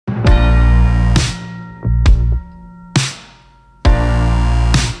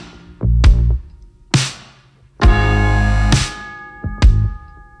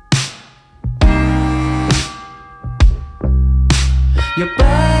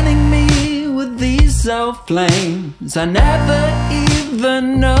burning me with these old flames. I never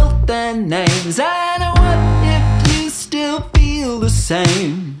even know their names. And what if you still feel the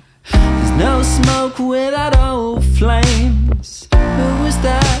same? There's no smoke without old flames. Who was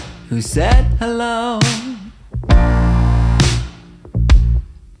that who said hello?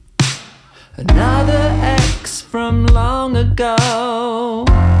 Another ex from long ago.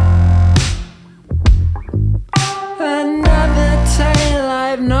 Another tale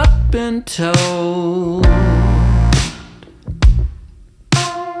I've not been told.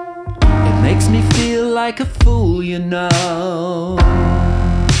 It makes me feel like a fool, you know.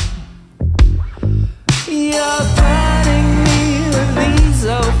 You're burning me with these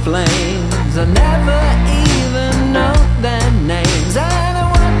old flames. I never even know their names. And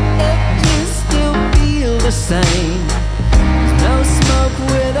what if you still feel the same? There's no smoke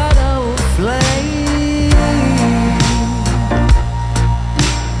without old flames.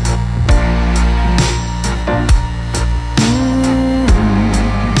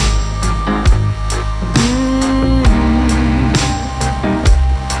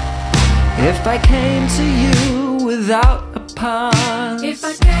 If I came to you without a past, if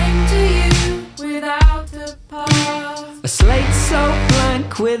I came to you without a past, a slate so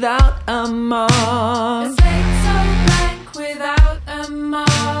blank without a mark, a slate so blank without a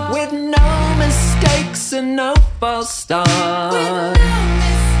mark, with no mistakes and no false starts, with no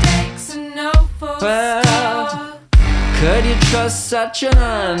mistakes and no false starts. Could you trust such an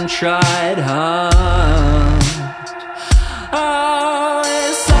untried heart?